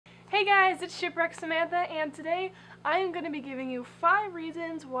Hey guys, it's Shipwreck Samantha, and today I am going to be giving you 5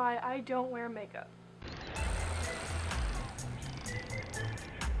 reasons why I don't wear makeup.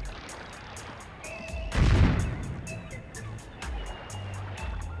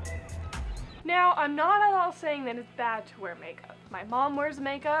 Now, I'm not at all saying that it's bad to wear makeup. My mom wears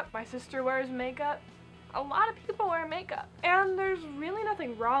makeup, my sister wears makeup, a lot of people wear makeup, and there's really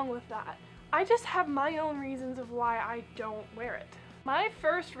nothing wrong with that. I just have my own reasons of why I don't wear it. My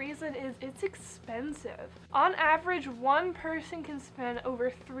first reason is it's expensive. On average, one person can spend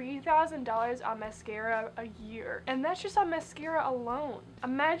over $3,000 on mascara a year, and that's just on mascara alone.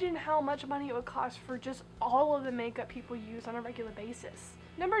 Imagine how much money it would cost for just all of the makeup people use on a regular basis.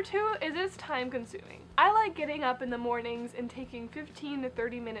 Number 2 is it's time consuming. I like getting up in the mornings and taking 15 to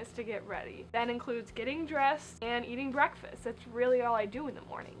 30 minutes to get ready. That includes getting dressed and eating breakfast. That's really all I do in the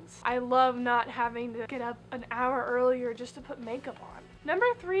mornings. I love not having to get up an hour earlier just to put makeup on. Number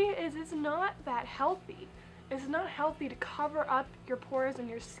 3 is it's not that healthy. It's not healthy to cover up your pores and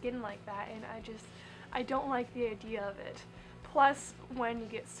your skin like that, and I don't like the idea of it. Plus, when you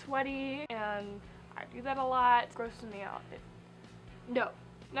get sweaty, and I do that a lot, it grosses me out. No.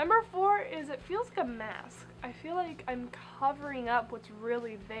 Number 4 is it feels like a mask. I feel like I'm covering up what's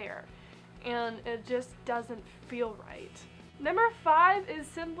really there, and it just doesn't feel right. Number 5 is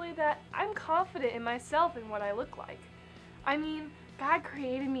simply that I'm confident in myself and what I look like. I mean, God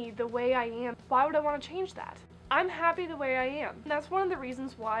created me the way I am. Why would I want to change that? I'm happy the way I am. And that's one of the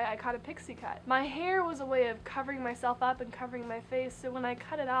reasons why I cut a pixie cut. My hair was a way of covering myself up and covering my face, so when I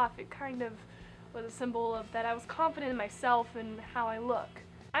cut it off, it kind of was a symbol of that I was confident in myself and how I look.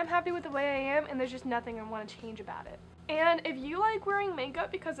 I'm happy with the way I am, and there's just nothing I want to change about it. And if you like wearing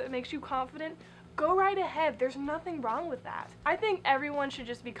makeup because it makes you confident, go right ahead. There's nothing wrong with that. I think everyone should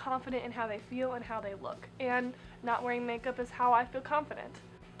just be confident in how they feel and how they look, and not wearing makeup is how I feel confident.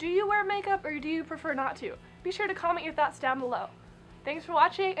 Do you wear makeup or do you prefer not to? Be sure to comment your thoughts down below. Thanks for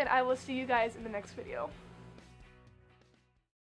watching, and I will see you guys in the next video.